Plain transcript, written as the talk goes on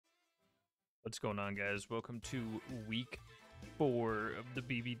What's going on, guys? Welcome to week 4 of the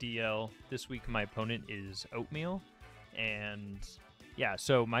Bbdl. This week my opponent is Oatmeal, and yeah,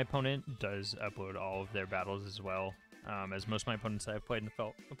 so my opponent does upload all of their battles as well, as most of my opponents I've played in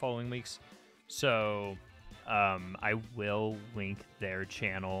the following weeks. So I will link their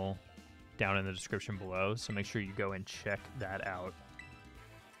channel down in the description below, so make sure you go and check that out.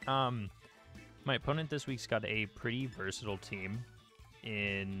 My opponent this week's got a pretty versatile team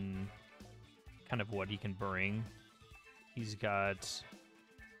in kind of what he can bring. He's got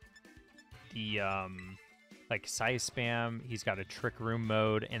the like size spam, he's got a trick room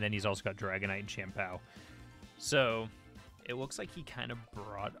mode, and then he's also got Dragonite and Champao. So it looks like he kind of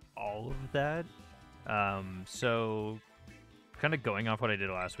brought all of that. So kind of going off what I did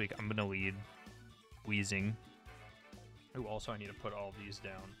last week, I'm gonna lead Weezing. Ooh, also I need to put all of these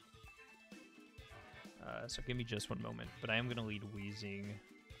down. So give me just one moment, but I am gonna lead Weezing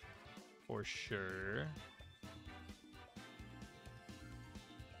for sure.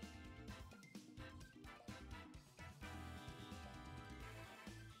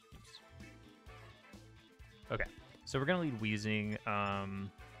 Oops. Okay, so we're gonna lead Weezing. I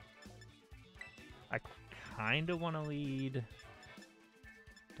kind of want to lead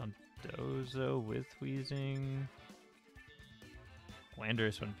Dondozo with Weezing.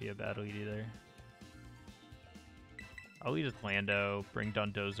 Landorus wouldn't be a bad lead either. I'll lead with Lando, bring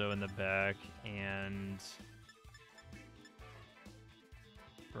Dondozo in the back, and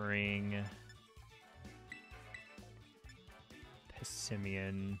bring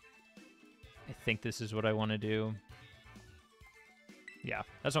Passimian. I think this is what I want to do. Yeah,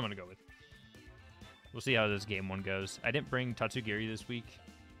 that's what I'm going to go with. We'll see how this game one goes. I didn't bring Tatsugiri this week,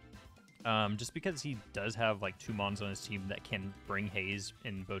 just because he does have like 2 mons on his team that can bring haze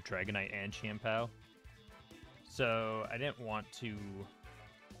in both Dragonite and Champao. So I didn't want to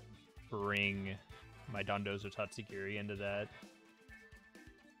bring my Dondozo Tatsugiri into that.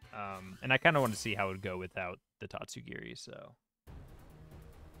 And I kind of want to see how it would go without the Tatsugiri, so.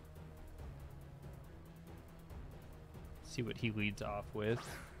 See what he leads off with.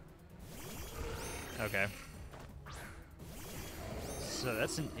 Okay. So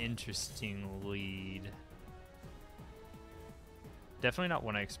that's an interesting lead. Definitely not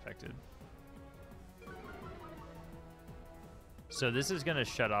one I expected. So this is gonna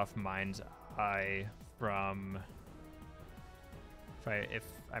shut off Mind's Eye from, if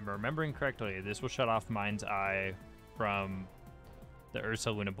I'm remembering correctly, this will shut off Mind's Eye from the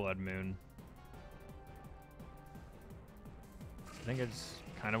Ursa Luna Blood Moon. I think I just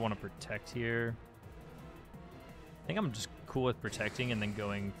kind of want to protect here. I think I'm just cool with protecting and then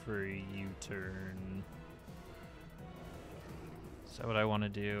going for a U-turn. Is that what I want to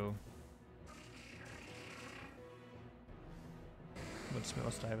do? What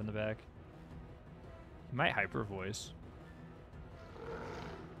else do I have in the back? He might Hyper Voice.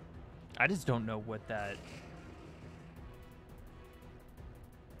 I just don't know what that...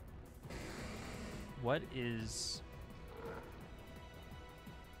 What is...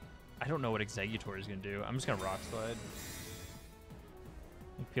 I don't know what Exeggutor is going to do. I'm just going to Rock Slide.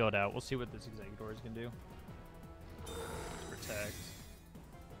 Peel it out. We'll see what this Exeggutor is going to do. Protect.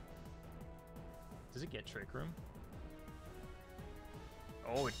 Does it get Trick Room?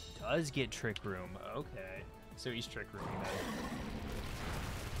 Oh, it does get Trick Room. Okay. So he's Trick Rooming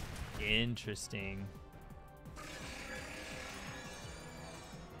that. Interesting. I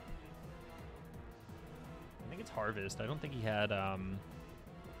think it's Harvest. I don't think he had,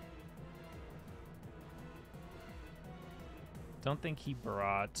 don't think he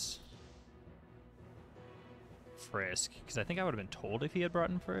brought Frisk, because I think I would have been told if he had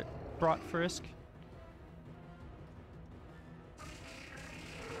brought Frisk.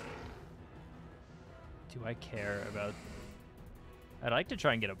 Do I care about... I'd like to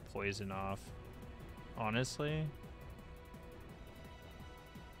try and get a poison off, honestly.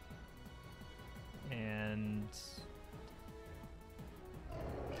 And...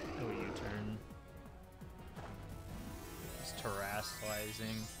 Oh, U-turn. Just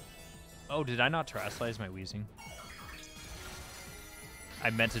terrestrializing. Oh, did I not terrestrialize my Weezing? I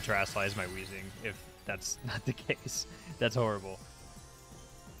meant to terrestrialize my Weezing, if that's not the case. That's horrible.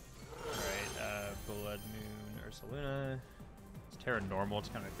 Blood Moon, Ursa Luna. It's Terra Normal, it's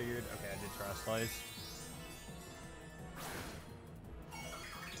kind of figured. Okay, I did Terrestrialize.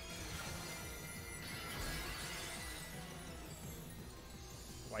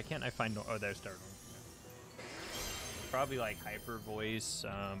 Why can't I find no? Oh, there's Terra Normal. Probably like Hyper Voice,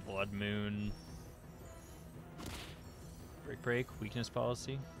 Blood Moon. Break, Weakness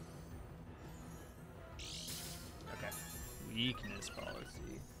Policy. Okay. Weakness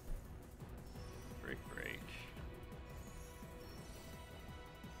Policy.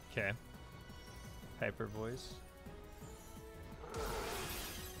 Okay. Hyper voice.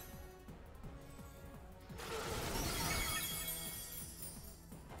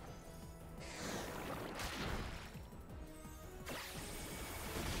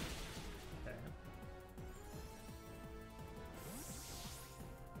 Okay.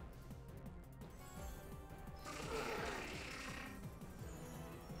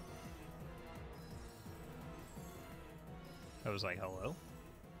 I was like, hello?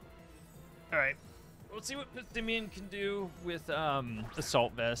 Alright. Let's see what Passimian can do with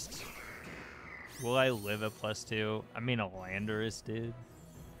Assault Vest. Will I live a +2? I mean, a Landorus did.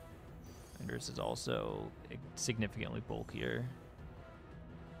 Landorus is also significantly bulkier.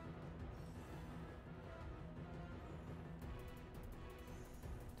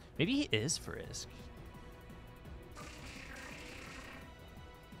 Maybe he is Frisk.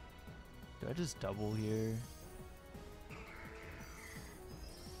 Do I just double here?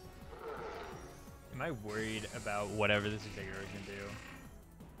 Am I worried about whatever this Executor can do?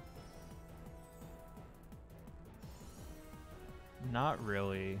 Not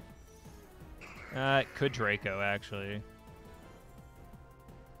really. It could Draco, actually.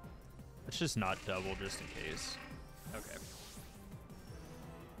 Let's just not double just in case. Okay.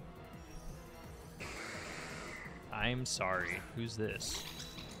 I'm sorry. Who's this?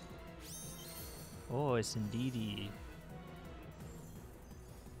 Oh, it's indeedy.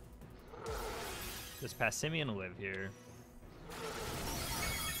 Does Passimian live here?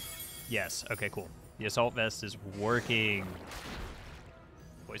 Yes. Okay, cool. The Assault Vest is working.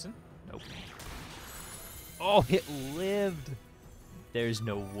 Poison? Nope. Oh, it lived. There's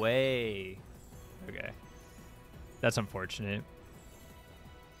no way. Okay. That's unfortunate.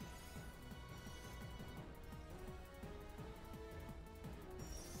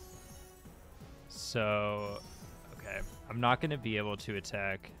 So, okay. I'm not going to be able to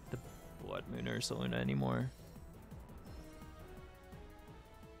attack the Blood Moon or Saluna anymore.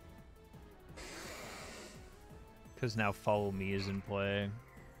 Because now Follow Me is in play.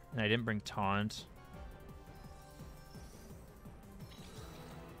 And I didn't bring Taunt.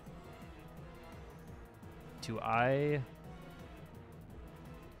 Do I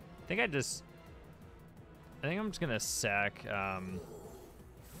think I'm just gonna sack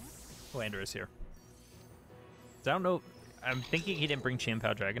Landorus here. I don't know. I'm thinking he didn't bring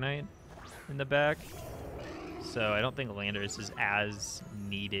Chien-Pao Dragonite in the back, so I don't think Landorus is as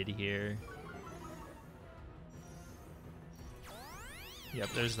needed here. Yep,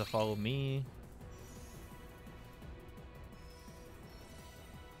 there's the Follow Me.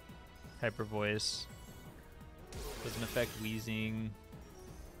 Hyper Voice. Doesn't affect Weezing.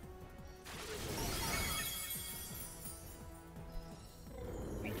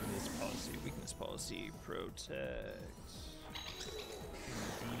 Weakness policy, protect.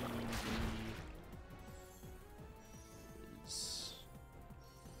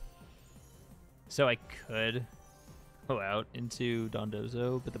 So I could go out into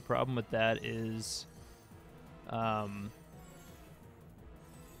Dondozo, but the problem with that is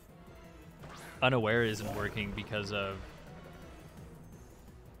Unaware isn't working because of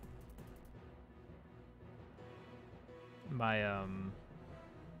my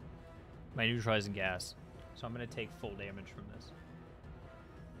my neutralizing gas. So I'm gonna take full damage from this.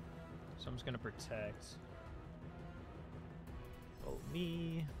 So I'm just gonna protect. Oh,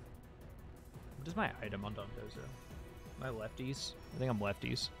 me. What is my item on Dondozo? Am I lefties? I think I'm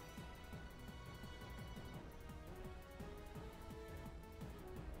lefties.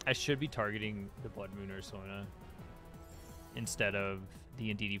 I should be targeting the Blood Moon or Solana instead of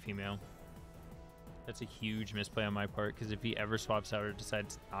the Indeedee female. That's a huge misplay on my part, because if he ever swaps out or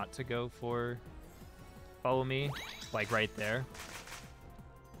decides not to go for Follow Me, like right there.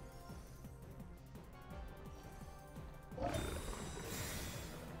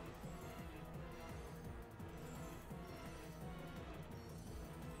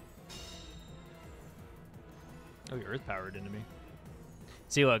 Oh, you're earth-powered into me.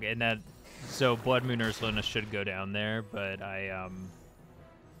 See, look, and that, so Blood Moon Ursulina should go down there, but I,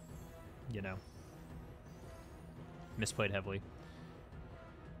 you know, misplayed heavily.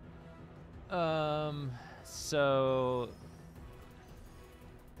 So,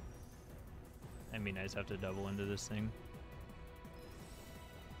 I mean, I just have to double into this thing.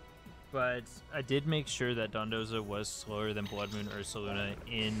 But I did make sure that Dondozo was slower than Blood Moon Ursulina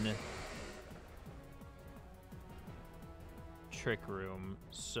in Trick Room,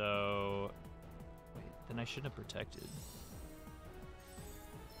 so wait, then I shouldn't have protected.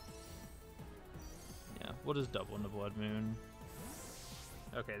 Yeah, we'll just double into Blood Moon.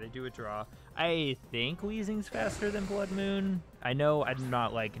 Okay, they do a draw. I think Weezing's faster than Blood Moon. I know I'm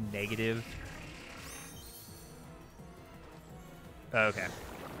not, like, negative. Okay.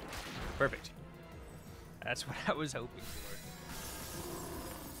 Perfect. That's what I was hoping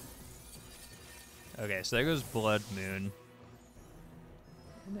for. Okay, so there goes Blood Moon.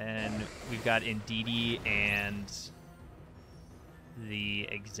 And then we've got Indeedee and the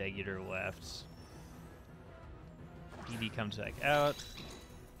Executor left. Indeedee comes back out.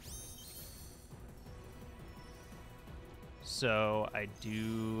 So I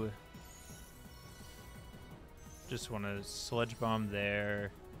do just want to Sludge Bomb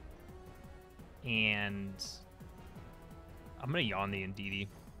there. And I'm going to yawn the Indeedee.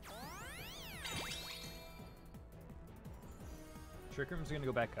 Trick Room's going to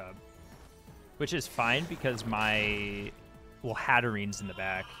go back up. Which is fine because my... Well, Hatterene's in the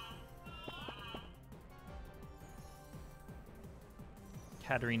back.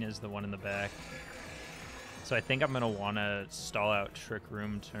 Hatterene is the one in the back. So I think I'm going to want to stall out Trick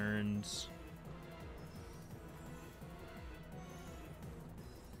Room turns.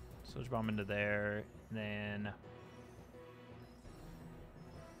 Sludge Bomb into there, and then...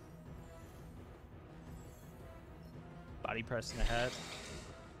 Body Press in the head.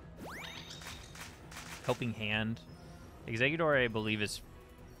 Helping Hand. Executor, I believe, is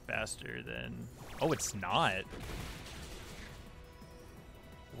faster than... Oh, it's not.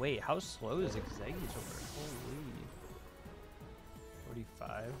 Wait, how slow is Executor? Holy.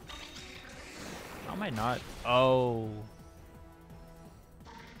 45. How am I not? Oh.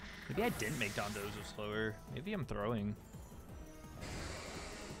 Maybe I didn't make Dondozo slower. Maybe I'm throwing.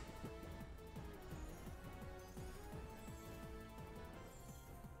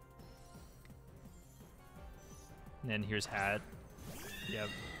 And then here's Hat. Yep.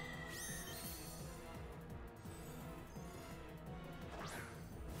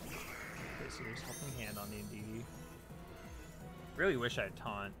 Okay, so there's Helping Hand on the Indeedee. Really wish I had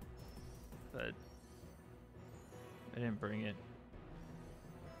Taunt, but I didn't bring it.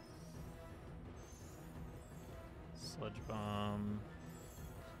 Sludge Bomb.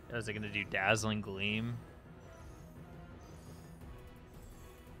 Is it going to do Dazzling Gleam?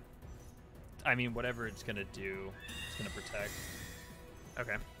 I mean, whatever it's going to do, it's going to protect.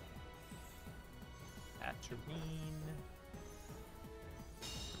 Okay. Hatterene.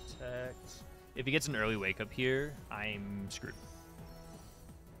 Protect. If he gets an early wake up here, I'm screwed.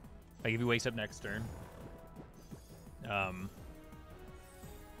 Like, if he wakes up next turn.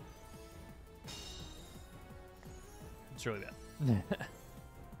 It's really bad.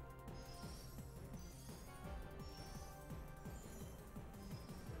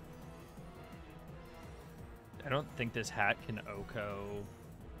 I don't think this hat can Oko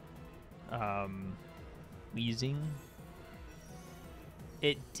Weezing.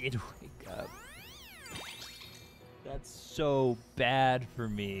 It did wake up. That's so bad for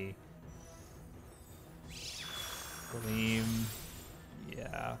me. Gleam.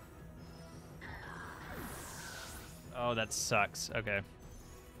 Yeah. Oh, that sucks. Okay.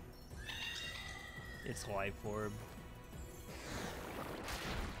 It's Life Orb.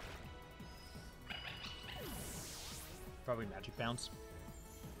 Probably Magic Bounce.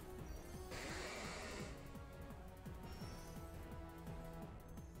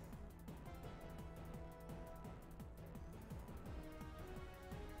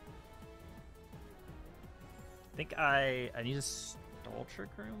 I think I need to stall Trick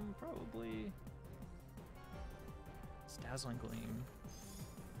Room, probably. It's Dazzling Gleam.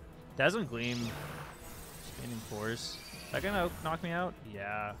 Dazzling Gleam. Expanding Force. Is that gonna knock me out?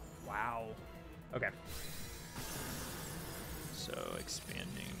 Yeah. Wow. Okay. So,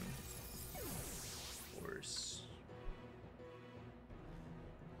 Expanding Force.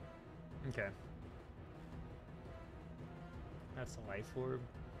 Okay. That's the Life Orb.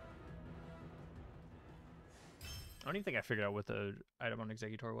 I don't even think I figured out what the item on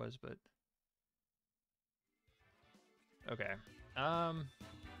Executor was, but... Okay.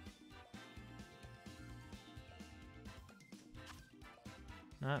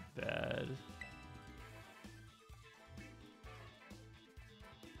 Not bad.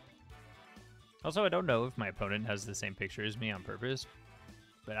 Also, I don't know if my opponent has the same picture as me on purpose,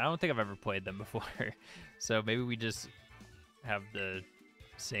 but I don't think I've ever played them before. So maybe we just have the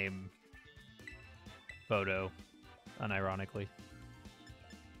same photo, unironically.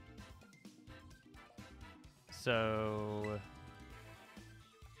 So...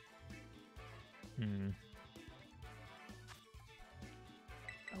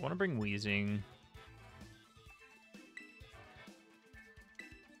 I want to bring Weezing.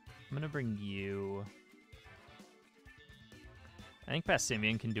 I'm going to bring you. I think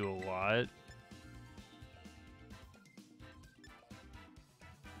Passimian can do a lot.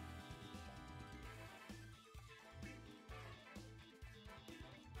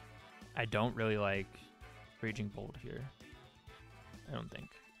 I don't really like Raging Bolt here. I don't think.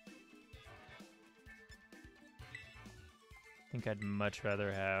 I think I'd much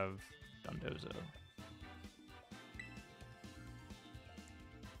rather have Dondozo.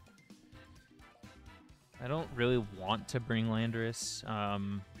 I don't really want to bring Landorus.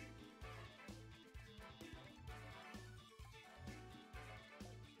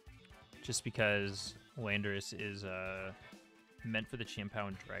 Just because Landorus is meant for the Chimpao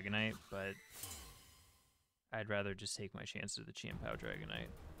and Dragonite, but I'd rather just take my chances with the Chimpao Dragonite.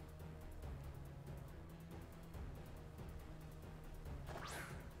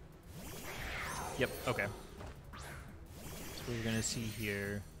 Yep, okay. So we're gonna see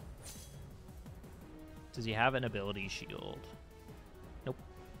here. Does he have an ability shield? Nope.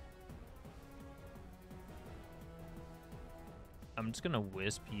 I'm just gonna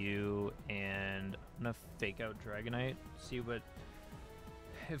Wisp you, and I'm gonna fake out Dragonite. See what...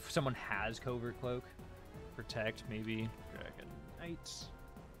 if someone has Covert Cloak. Protect, maybe. Dragonite.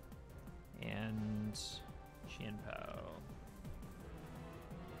 And... Chimpao.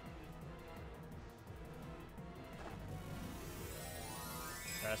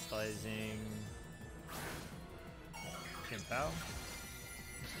 Terastallizing... Chimpao.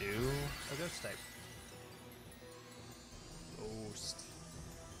 Do a Ghost type. Ghost.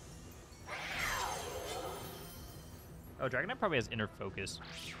 Oh, Dragonite probably has Inner Focus.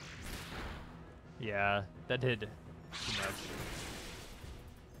 Yeah, that did too much.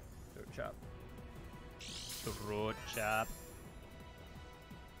 Throat Chop. Throat Chop.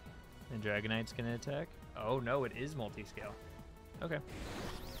 And Dragonite's gonna attack. Oh no, it is multi-scale. Okay.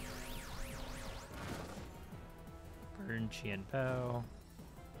 Burn Chimpao.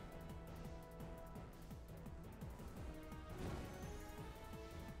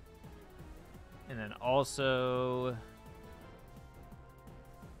 And then also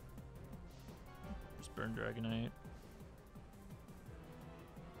just burn Dragonite.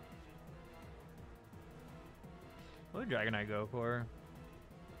 What would Dragonite go for?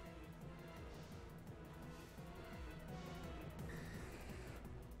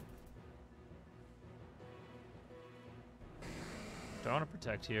 Do I want to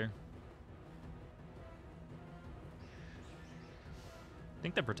protect here? I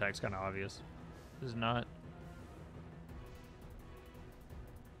think the protect's kind of obvious. Is it not?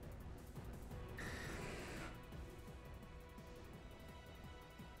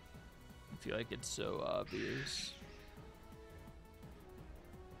 I feel like it's so obvious.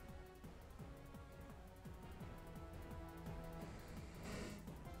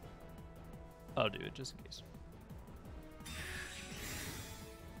 I'll do it just in case.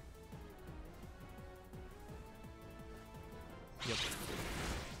 Yep.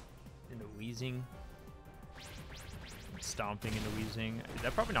 Into Weezing. Stomping into Weezing.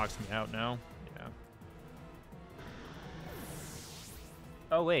 That probably knocks me out now. Yeah.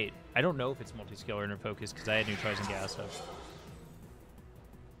 Oh wait, I don't know if it's multi-skill or inner focus because I had neutralizing gas up.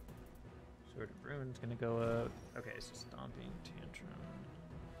 Sword of Rune's gonna go up. Okay, so Stomping, Tantrum.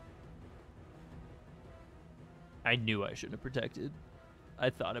 I knew I shouldn't have protected.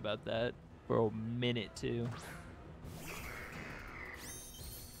 I thought about that for a minute too.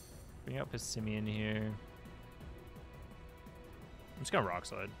 Bring out Passimian here. I'm just gonna Rock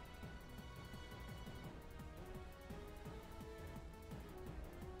Slide.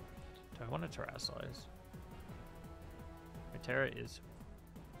 Do I want to Terrasilize? My Terra is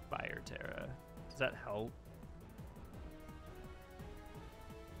Fire Terra. Does that help?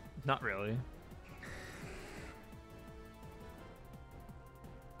 Not really.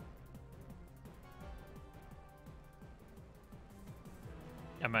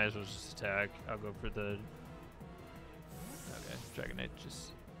 I might as well just attack. I'll go for the... Okay, Dragonite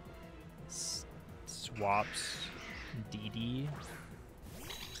just swaps DD.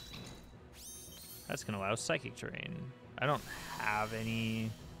 That's going to allow Psychic Terrain. I don't have any...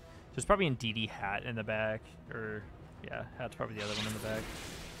 There's probably a DD Hat in the back. Or, yeah, Hat's probably the other one in the back.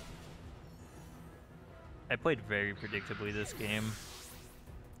 I played very predictably this game.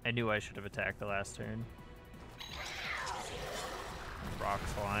 I knew I should have attacked the last turn. Rock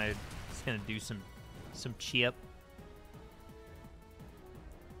Slide. It's gonna do some chip.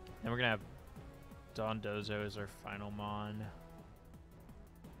 Then we're gonna have Dondozo as our final mon.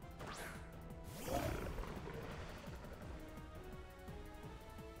 I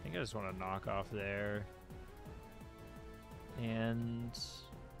think I just want to knock off there. And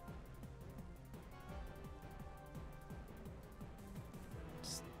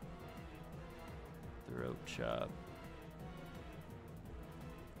chop.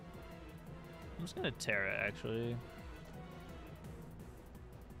 I'm just gonna Terra, actually.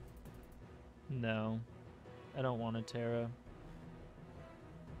 No, I don't want to Terra.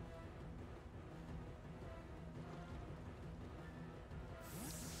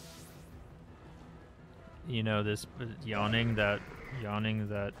 You know, this yawning that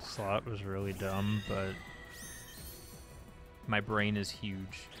slot was really dumb, but my brain is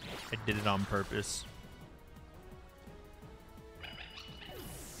huge. I did it on purpose.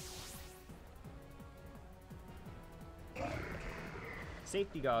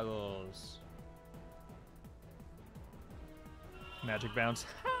 Safety goggles. Magic bounce.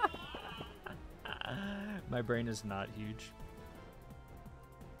 My brain is not huge.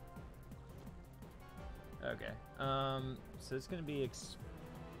 Okay. So it's gonna be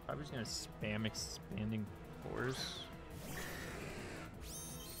probably just gonna spam expanding force.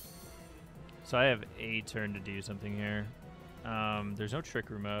 So I have a turn to do something here. There's no trick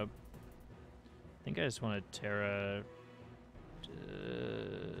room up. I think I just want to Terra.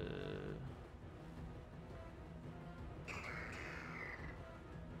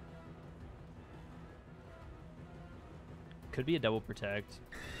 Could be a double protect.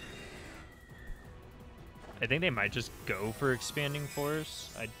 I think they might just go for expanding force.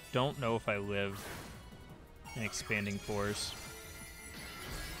 I don't know if I live an expanding force.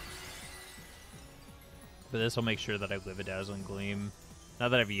 But this will make sure that I live a Dazzling Gleam. Now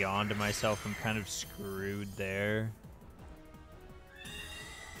that I've yawned to myself, I'm kind of screwed there.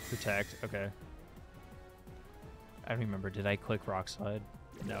 Protect, okay. I don't remember, did I click Rock Slide?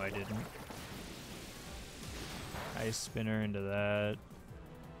 No, I didn't. Ice Spinner into that.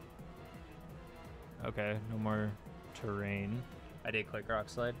 Okay, no more terrain. I did click Rock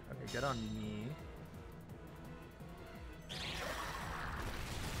Slide. Okay, good on me.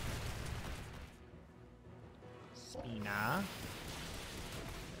 Spina.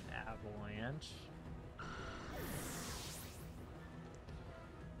 An Avalanche.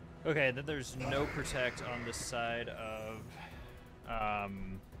 Okay, then there's no protect on the side of...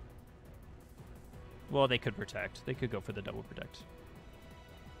 well, they could protect. They could go for the double protect.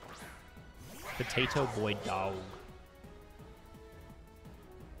 Potato Boy Dog.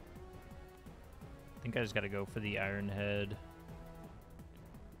 I think I just gotta go for the Iron Head.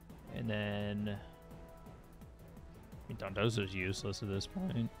 And then... I mean, Dondozo's useless at this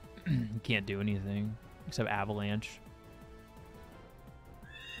point. He can't do anything except Avalanche.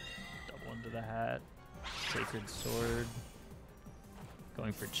 Double into the hat. Sacred Sword.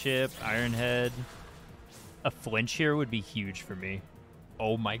 Going for Chip. Iron Head. A flinch here would be huge for me.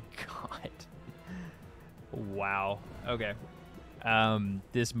 Oh my god. Wow. Okay.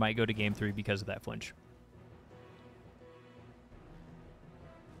 This might go to game 3 because of that flinch.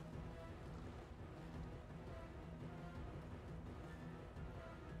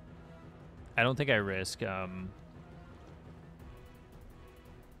 I don't think I risk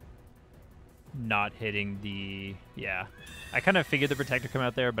not hitting the... Yeah. I kind of figured the protect would come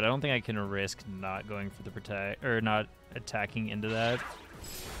out there, but I don't think I can risk not going for the protect, or not attacking into that.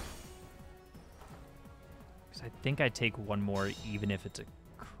 Because I think I take one more even if it's a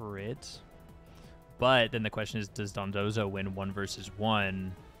crit. But then the question is, does Dondozo win 1 versus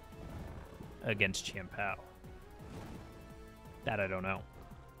 1 against Champao? That I don't know.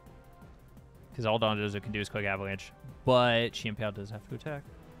 Because all Dondozo can do is click Avalanche, but Champao does have to attack.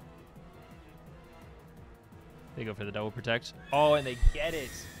 They go for the double protect. Oh, and they get it.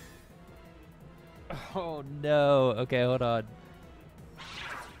 Oh, no. Okay, hold on.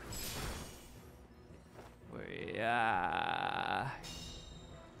 Yeah.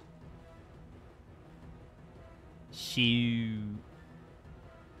 Shoot.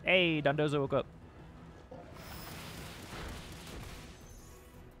 Hey, Dondozo woke up.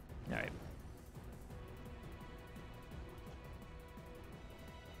 All right.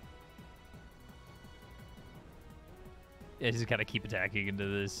 I just gotta keep attacking into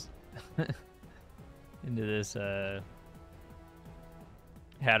this into this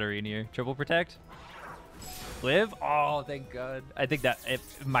Hatterene here. Triple protect. Live? Oh, thank God. I think that it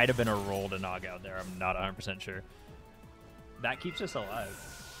might have been a roll to knock out there. I'm not 100% sure. That keeps us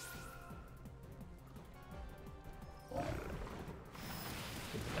alive.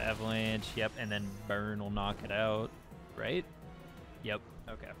 Avalanche, yep, and then Burn will knock it out, right? Yep,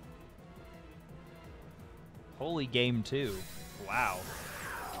 okay. Holy game 2. Wow.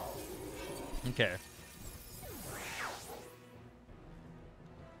 Okay.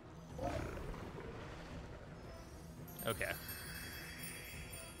 Okay.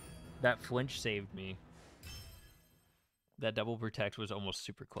 That flinch saved me. That double protect was almost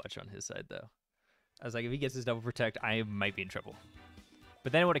super clutch on his side, though. I was like, if he gets his double protect, I might be in trouble.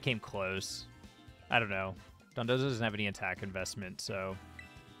 But then it would have came close. I don't know. Dondozo doesn't have any attack investment, so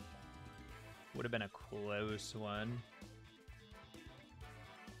would have been a close one.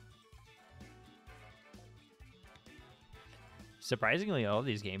 Surprisingly, all of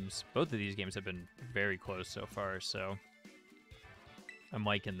these games, both of these games have been very close so far, so I'm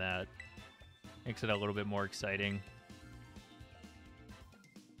liking that. Makes it a little bit more exciting.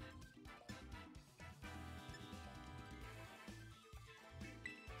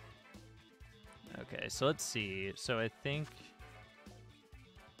 Okay, so let's see. So I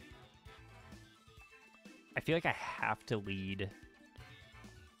feel like I have to lead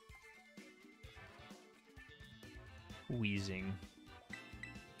Weezing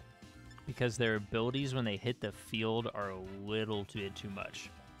because their abilities when they hit the field are a little bit too much.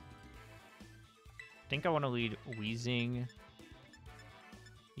 I think I want to lead Weezing,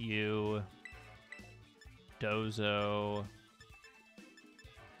 you, Dozo,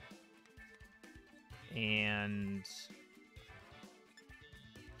 and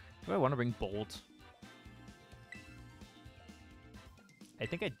do I want to bring Bolt? I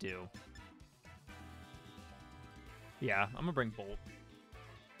think I do. Yeah, I'm gonna bring Bolt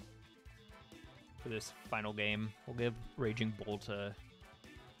for this final game. We'll give Raging Bolt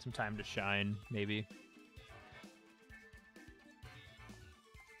some time to shine, maybe.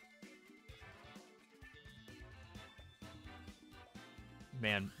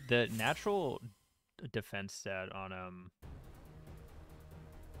 Man, the natural defense stat on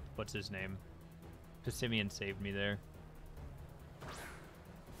what's his name? Passimian saved me there.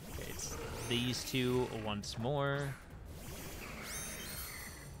 Okay, it's these two once more.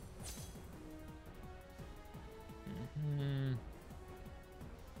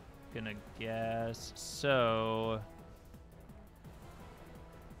 Gonna guess so.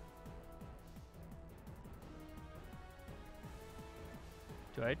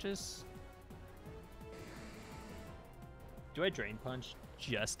 Do I Drain Punch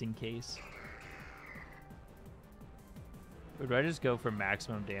just in case? Or do I just go for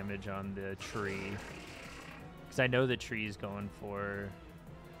maximum damage on the tree? Because I know the tree is going for...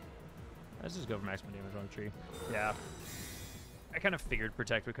 Let's just go for maximum damage on the tree. Yeah. I kind of figured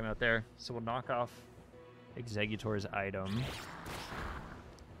Protect would come out there. So we'll knock off Exeggutor's item,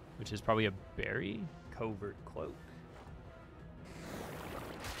 which is probably a Berry Covert Cloak.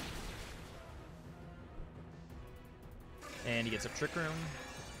 And he gets a Trick Room.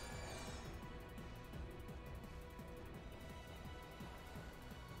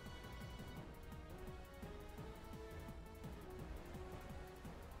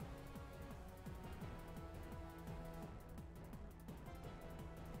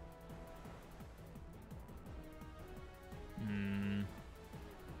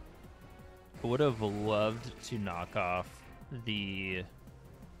 Would have loved to knock off the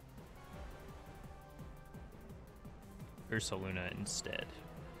Ursaluna instead.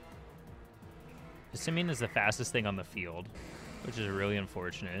 Passimian is the fastest thing on the field, which is really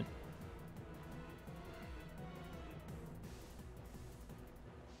unfortunate.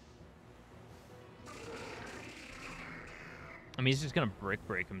 I mean, he's just gonna brick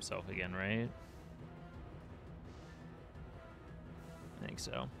break himself again, right? I think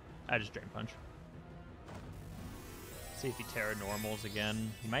so. I just Drain Punch. See if he Terra normals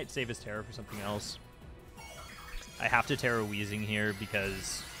again. He might save his Terra for something else. I have to Terra Weezing here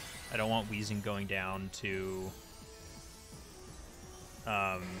because I don't want Weezing going down to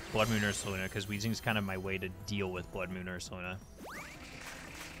Blood Moon Ursaluna, because Weezing's kind of my way to deal with Blood Moon Ursaluna.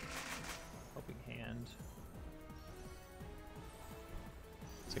 Helping Hand.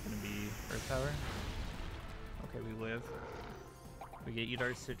 Is it going to be Earth Power? Okay, we live. We get Eat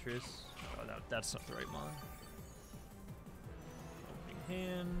Our Citrus. Oh, that's not the right mod. Helping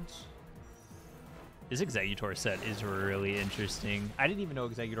Hand. This Exeggutor set is really interesting. I didn't even know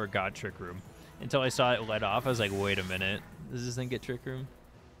Exeggutor got Trick Room until I saw it let off. I was like, wait a minute. Does this thing get Trick Room?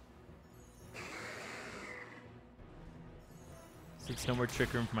 So it's no more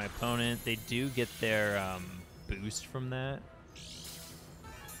Trick Room for my opponent. They do get their boost from that.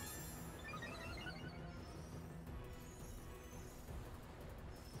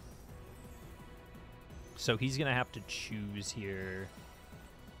 So he's going to have to choose here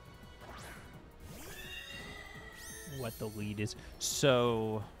what the lead is.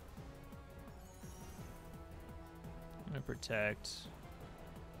 So I'm going to Protect.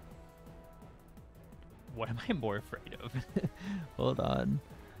 What am I more afraid of? Hold on.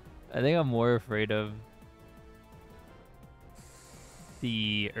 I think I'm more afraid of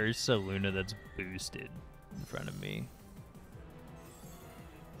the Ursaluna that's boosted in front of me.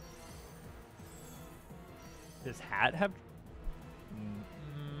 Does Hat have...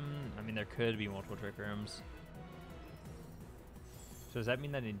 I mean, there could be multiple Trick Rooms. So does that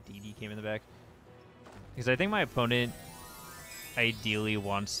mean that Indeedee came in the back? Because I think my opponent ideally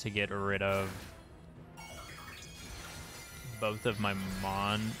wants to get rid of both of my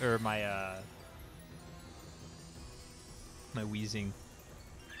my Weezing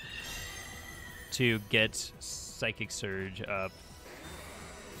to get Psychic Surge up.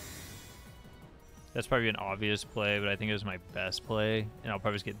 That's probably an obvious play, but I think it was my best play, and I'll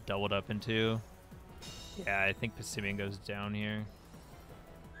probably just get doubled up into. Yeah, I think Passimian goes down here.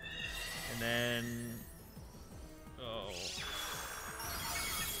 And then... Oh.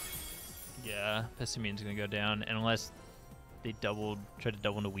 Yeah, Passimian's going to go down, and unless they try to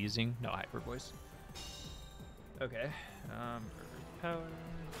double into Weezing. No, Hyper Voice. Okay. Earth Power...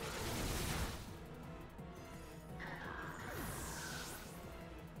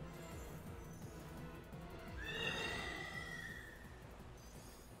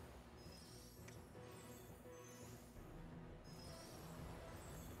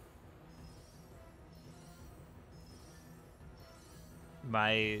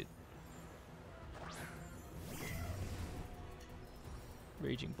 My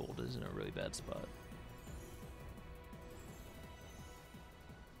Raging Bolt is in a really bad spot.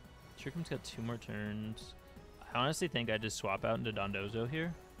 Trick Room's got 2 more turns. I honestly think I just swap out into Dondozo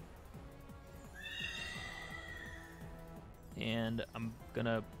here. And I'm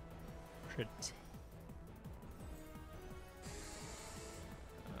gonna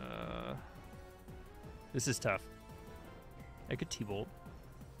this is tough. I could T-Bolt.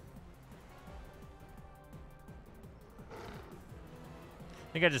 I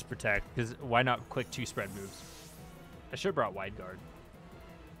think I just protect, because why not quick 2 spread moves? I should have brought Wide Guard.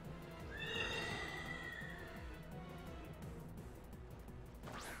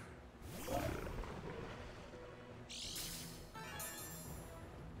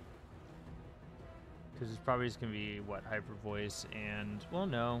 Because it's probably just going to be, what, Hyper Voice and... Well,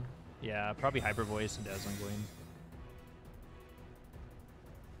 no. Yeah, probably Hyper Voice and Dazzling Gleam.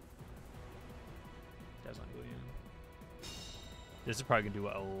 This is probably going to do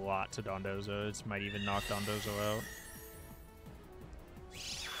a lot to Dondozo. It might even knock Dondozo out.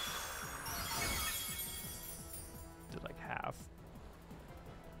 Did like half.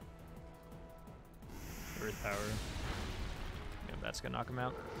 Earth Power. Yeah, that's going to knock him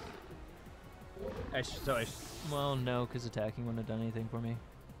out. Well, no, because attacking wouldn't have done anything for me.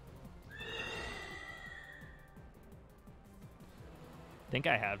 I think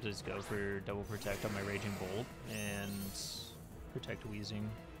I have to just go for double protect on my Raging Bolt and protect Weezing.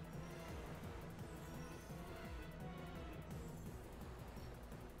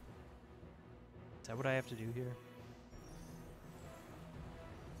 Is that what I have to do here?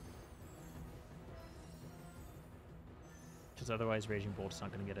 Because otherwise Raging Bolt's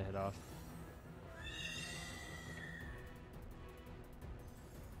not going to get a hit off.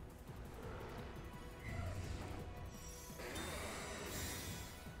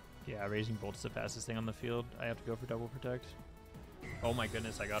 Yeah, Raging Bolt's the fastest thing on the field. I have to go for double protect. Oh my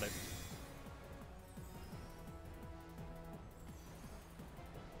goodness, I got it.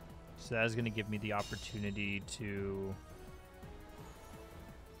 So that is going to give me the opportunity to...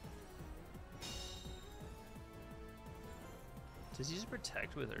 Does he just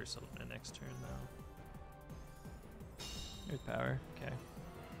protect with Ursulina next turn, though? Earth Power, okay.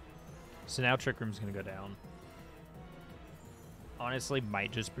 So now Trick Room's going to go down. Honestly,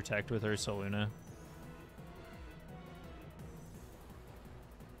 might just protect with Ursulina.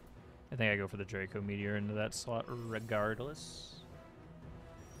 I think I go for the Draco Meteor into that slot regardless.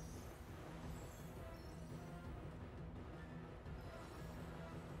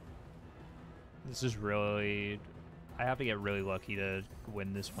 This is really... I have to get really lucky to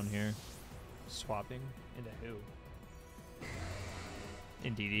win this one here. Swapping into who?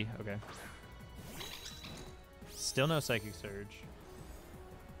 Indeedee, okay. Still no Psychic Surge.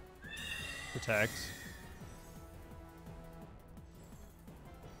 Protect.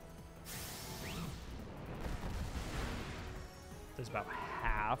 There's about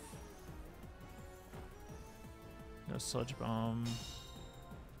half. No Sludge Bomb.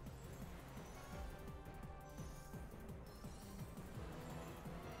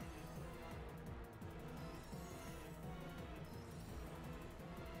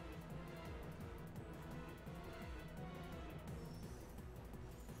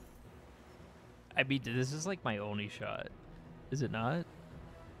 I mean, this is like my only shot. Is it not?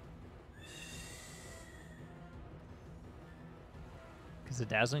 Because the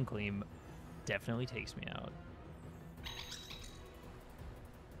Dazzling Gleam definitely takes me out.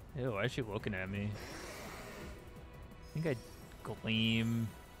 Ew, why is she looking at me? think I Gleam.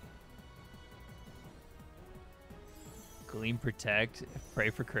 Gleam Protect. Pray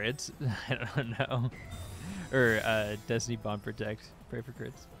for crits. I don't know. Or Destiny Bond Protect. Pray for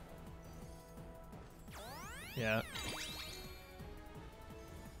crits. Yeah.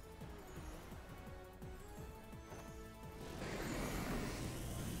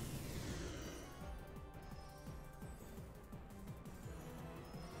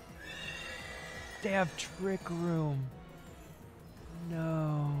 They have Trick Room.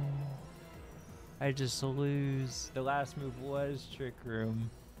 No. I just lose. The last move was Trick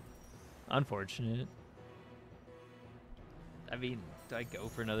Room. Unfortunate. I mean, do I go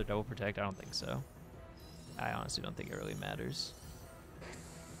for another double protect? I don't think so. I honestly don't think it really matters.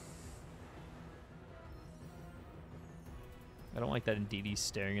 I don't like that Indeedee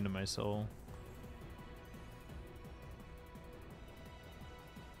staring into my soul.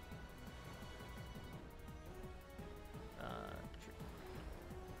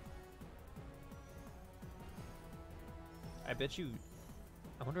 I bet you.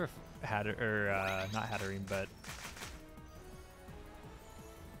 I wonder if not Hatterene, but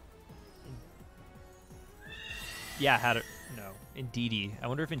yeah, no, Indeedee. I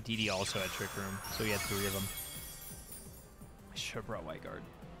wonder if Indeedee also had Trick Room, so he had 3 of them. I should have brought White Guard.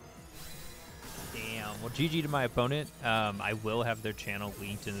 Damn. Well, GG to my opponent. I will have their channel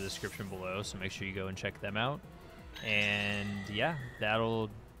linked in the description below, so make sure you go and check them out. And yeah, that'll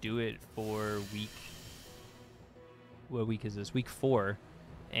do it for week. What week is this? Week 4.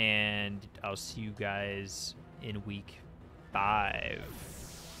 And I'll see you guys in week 5.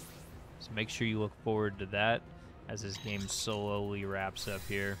 So make sure you look forward to that as this game slowly wraps up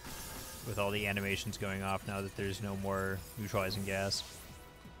here with all the animations going off now that there's no more neutralizing gas.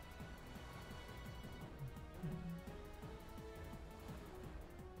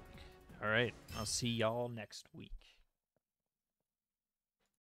 All right, I'll see y'all next week.